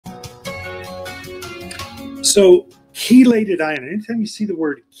So chelated iron, anytime you see the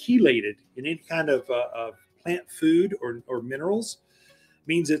word chelated in any kind of plant food or minerals,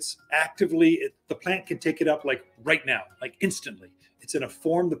 means it's actively, the plant can take it up like right now, like instantly. It's in a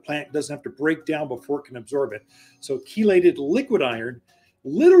form the plant doesn't have to break down before it can absorb it. So chelated liquid iron,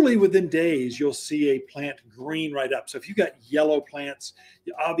 literally within days, you'll see a plant green right up. So if you got yellow plants,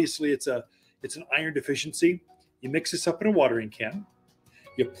 obviously it's an iron deficiency. You mix this up in a watering can.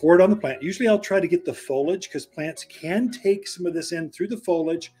 You pour it on the plant. Usually I'll try to get the foliage because plants can take some of this in through the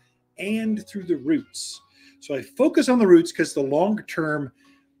foliage and through the roots. So I focus on the roots because the longer-term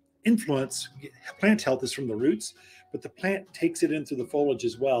influence, plant health, is from the roots, but the plant takes it in through the foliage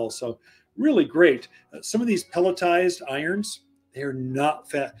as well. So really great. Some of these pelletized irons, they're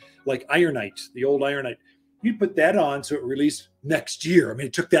not fat, like ironite, the old ironite. You put that on so it released next year. I mean,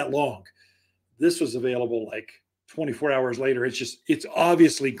 it took that long. This was available like 24 hours later. It's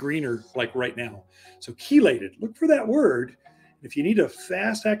obviously greener like right now. So chelated, look for that word. If you need a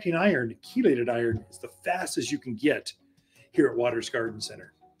fast acting iron, chelated iron is the fastest you can get here at Waters Garden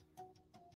Center.